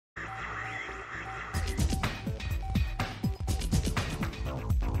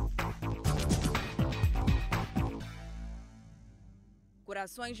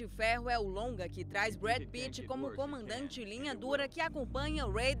Corações de Ferro é o longa que traz Brad Pitt como comandante linha dura que acompanha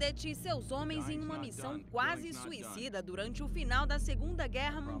Radet e seus homens em uma missão quase suicida durante o final da Segunda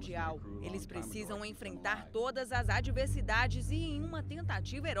Guerra Mundial. Eles precisam enfrentar todas as adversidades e, em uma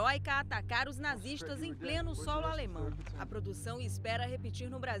tentativa heróica, atacar os nazistas em pleno solo alemão. A produção espera repetir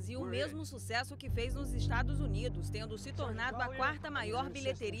no Brasil o mesmo sucesso que fez nos Estados Unidos, tendo se tornado a quarta maior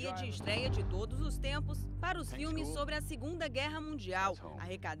bilheteria de estreia de todos os tempos para os filmes sobre a Segunda Guerra Mundial,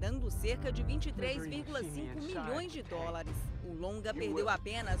 arrecadando cerca de 23,5 milhões de dólares. O longa perdeu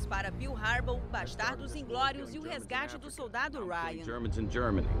apenas para Pearl Harbor, Bastardos Inglórios e o Resgate do Soldado Ryan.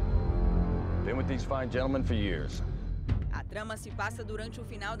 A trama se passa durante o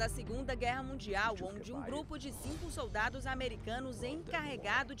final da Segunda Guerra Mundial, onde um grupo de 5 soldados americanos é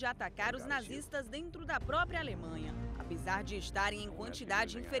encarregado de atacar os nazistas dentro da própria Alemanha. Apesar de estarem em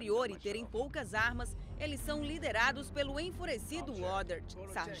quantidade inferior e terem poucas armas, eles são liderados pelo enfurecido Woodard,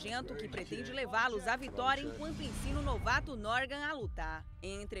 sargento que pretende levá-los à vitória enquanto ensina o novato Norgan a lutar.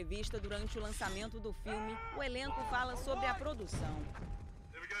 Em entrevista durante o lançamento do filme, o elenco fala sobre a produção.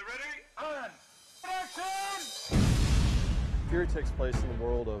 Fury takes place in the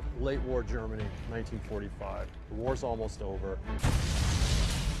world of late war Germany, 1945. The war's almost over.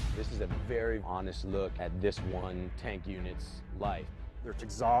 This is a very honest look at this one tank unit's life. They're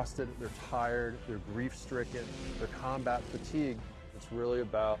exhausted, they're tired, they're grief-stricken, they're combat fatigued. It's really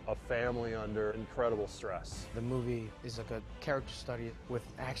about a family under incredible stress. The movie is like a character study with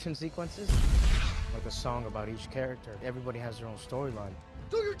action sequences, like a song about each character. Everybody has their own storyline.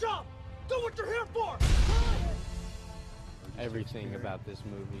 Do your job! Do what you're here for! Everything about this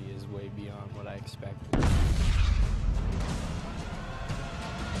movie is way beyond what I expected.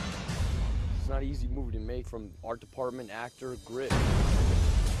 It's not an easy movie to make, from art department, actor, grit.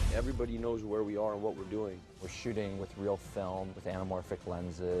 Everybody knows where we are and what we're doing. We're shooting with real film, with anamorphic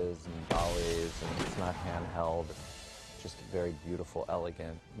lenses and dollies, and it's not handheld. Just very beautiful,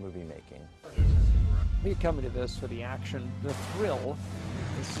 elegant movie making. Me coming to this for the action, the thrill,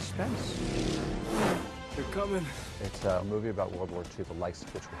 the suspense. They're coming. It's a movie about World War II, the likes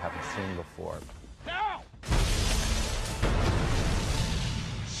of which we haven't seen before. Now!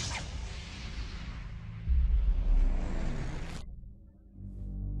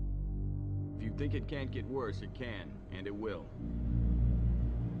 If you think it can't get worse, it can, and it will.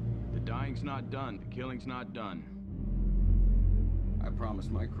 The dying's not done, the killing's not done. I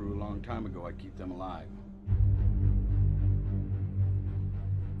promised my crew a long time ago I'd keep them alive.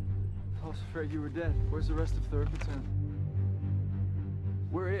 I was afraid you were dead. Where's the rest of 3rd Platoon?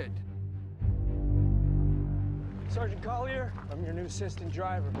 We're it. Sergeant Collier, I'm your new assistant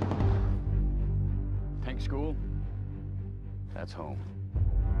driver. Tank school? That's home.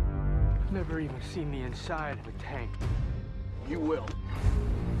 I've never even seen the inside of a tank. You will.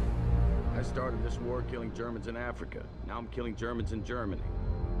 I started this war killing Germans in Africa. Now I'm killing Germans in Germany.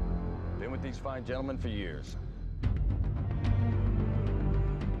 Been with these fine gentlemen for years.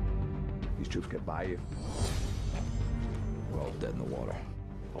 These troops get by you, we're all dead in the water.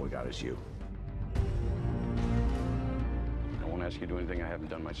 All we got is you. I won't ask you to do anything I haven't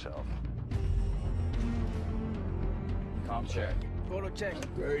done myself. Com check. Photo check.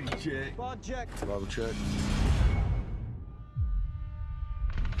 Grady check. Ball check. Bubble check.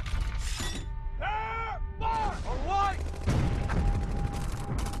 Bar! All right!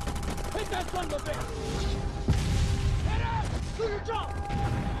 Hit that son of a bitch! Head out! Do your job!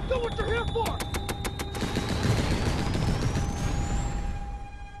 Do what you're here for!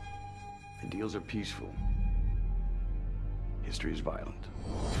 Ideals are peaceful. History is violent.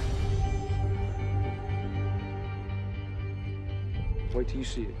 Wait till you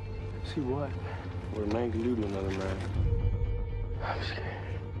see it. See what? What a man can do to another man. I'm scared.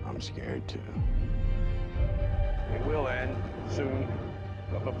 I'm scared too. It will end soon,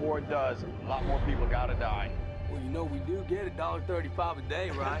 but before it does, a lot more people gotta die. Well, you know we do get $1.35 a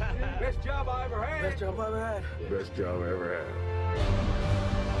day, right? Best job I ever had. Best job I ever had. Best job I ever had.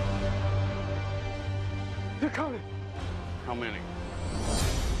 They're coming. How many?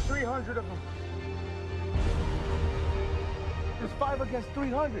 300 of them. There's 5 against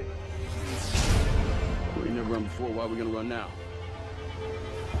 300. We never run before. Why are we gonna run now?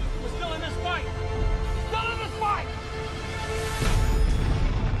 We're still in this fight! Still in this fight!